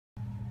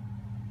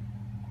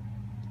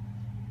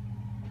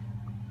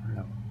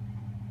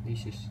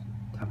This is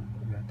time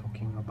we are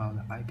talking about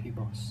the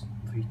IPBOX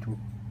V2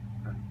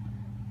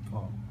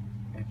 for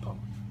Apple,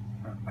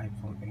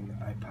 iPhone and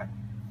iPad.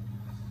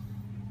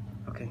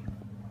 Okay,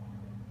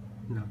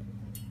 now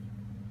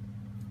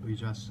we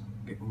just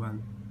get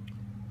one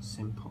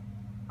simple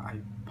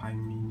iPad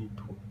mini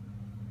 2.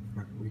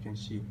 Now we can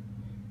see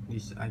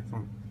this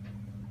iPhone.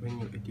 When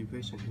you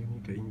activation, you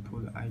need to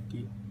input the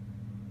ID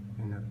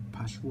and the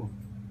password.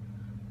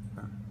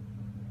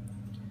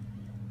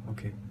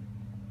 Okay.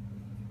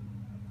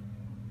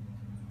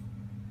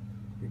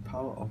 We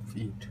power off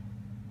it.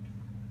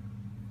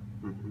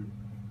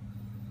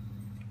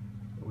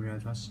 We are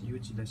just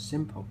use the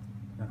simple.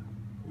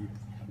 If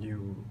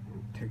you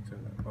take the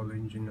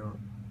original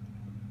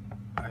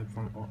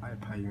iPhone or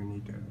iPad, you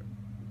need to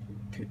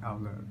take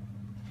out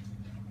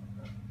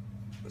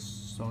the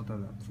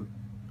solder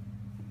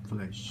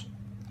flash.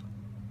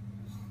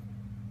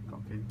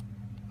 Okay,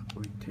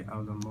 we take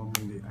out the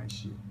memory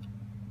IC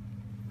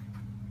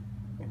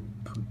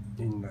and put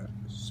in the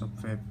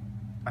software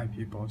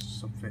IPBOX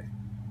software.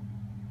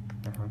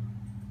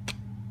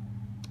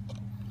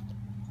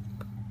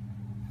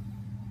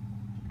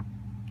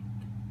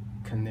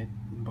 Connect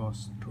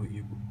both to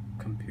your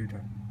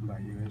computer by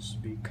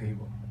USB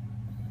cable,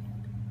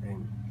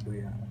 and we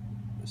are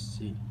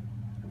see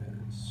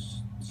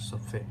the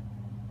software.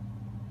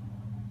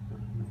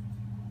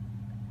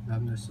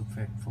 Run the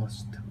software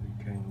first.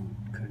 We can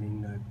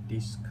clean the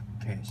disk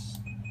case.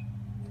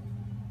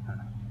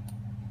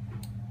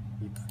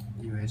 If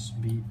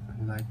USB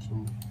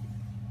lighting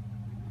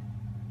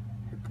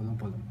a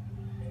problem,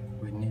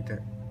 we need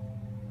to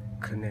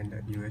connect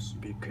the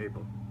USB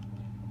cable.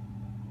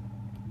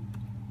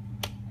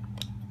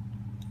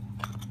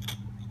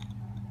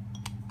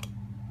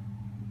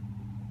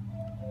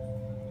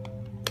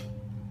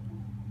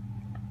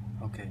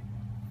 Okay,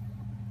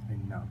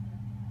 and now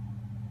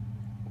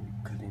we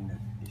clean the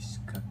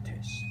disk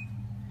case.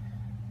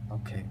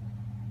 Okay,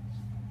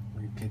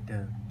 we get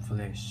the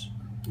flash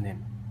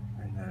name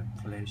and the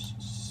flash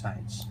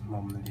size,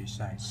 memory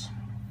size.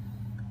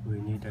 We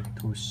need to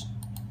choose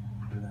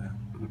the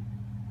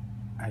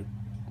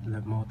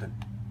model.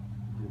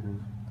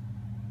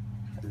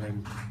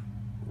 Then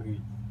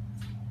we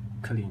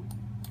clean,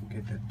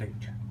 get the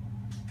date.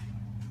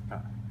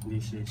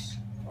 This is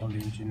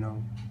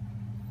original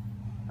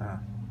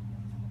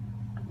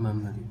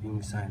memory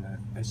inside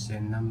the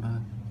SN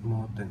number,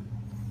 model,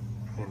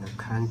 and the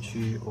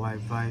country,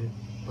 Wi-Fi,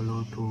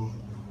 Bluetooth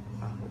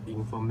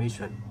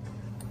information.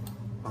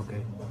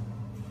 Okay,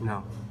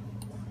 now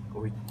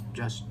we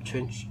just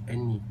change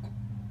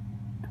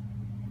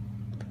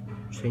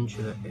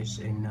the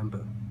SN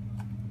number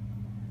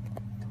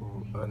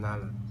to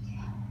another,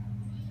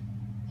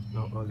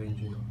 not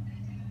original.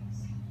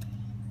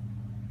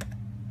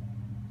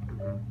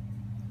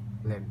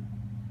 Then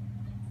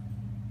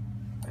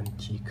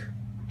antique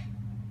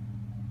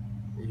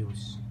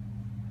use.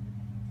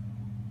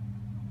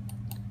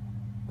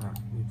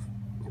 If,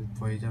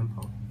 for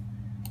example,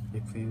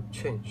 if you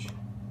change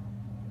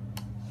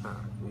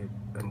you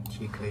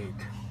antique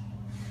it,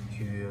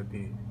 it will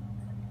be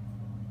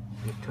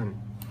returned.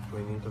 We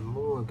need to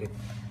move again.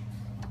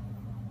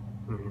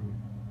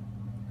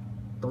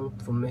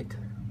 Don't format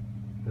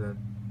the,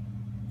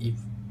 if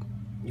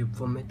you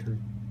format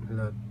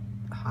the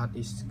hard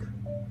disk,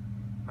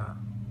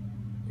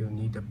 you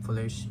need to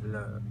flash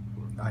the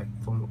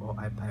iPhone or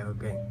iPad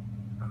again.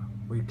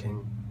 We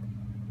can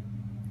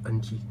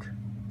antique,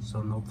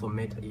 so no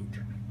format it.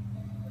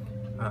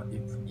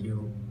 If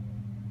you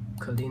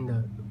clean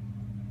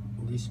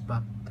this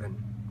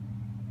button,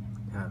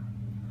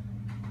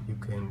 you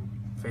can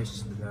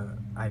fetch the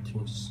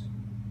iTunes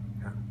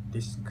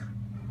disk.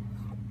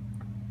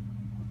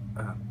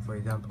 For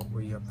example,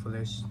 we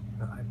flash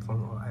the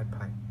iPhone or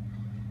iPad,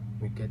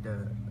 we get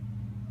the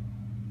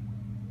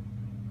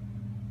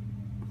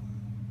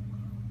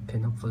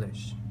cannot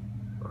flash.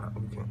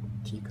 We can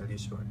tick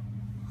this one,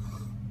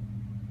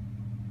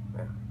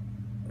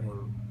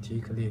 and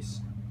tick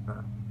this.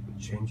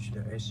 Change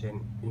the SN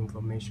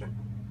information.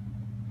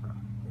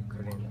 We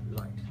clean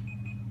the light.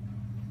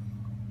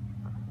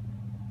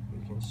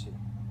 You can see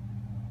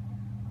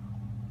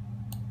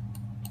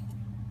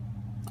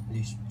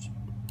this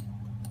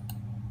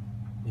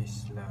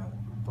is the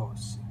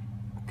box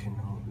can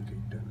hold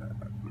the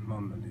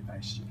memory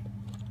IC.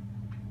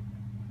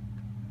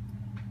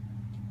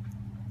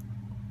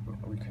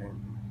 We can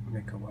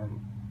make one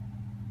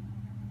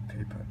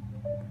paper.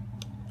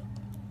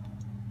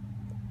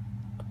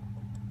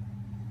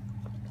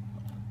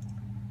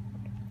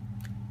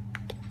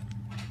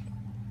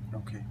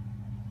 Okay.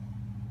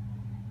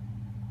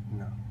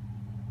 Now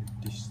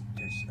this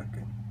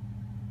again.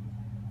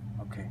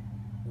 Okay,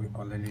 we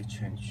already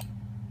changed.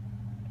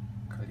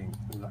 Clean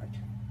light.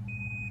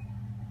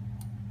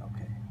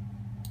 Okay,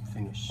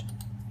 finish.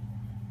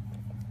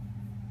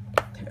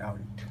 Take out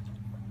it.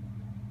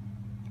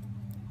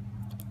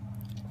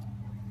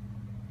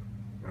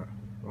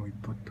 We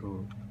put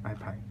to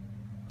iPad.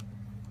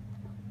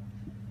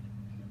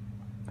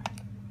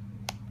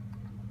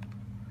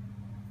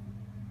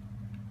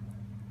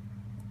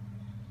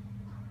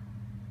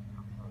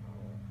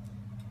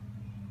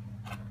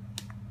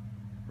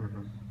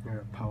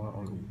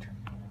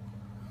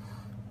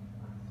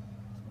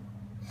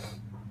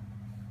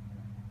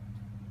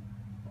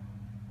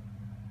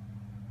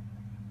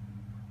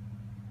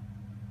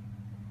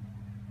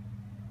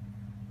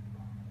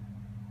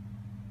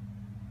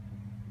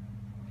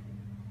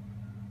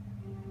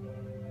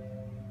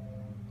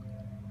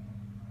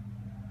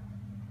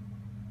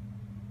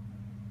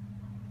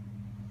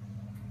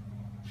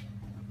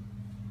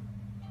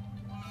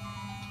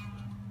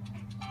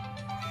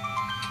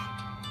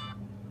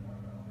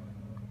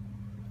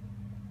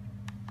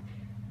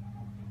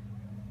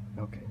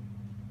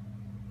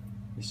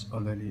 It's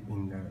already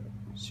in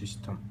the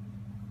system.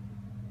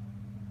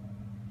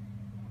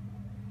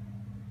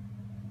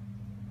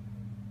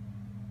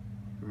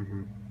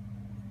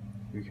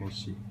 You can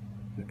see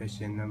the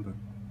ACN number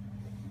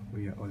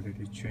we are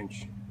already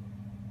changed.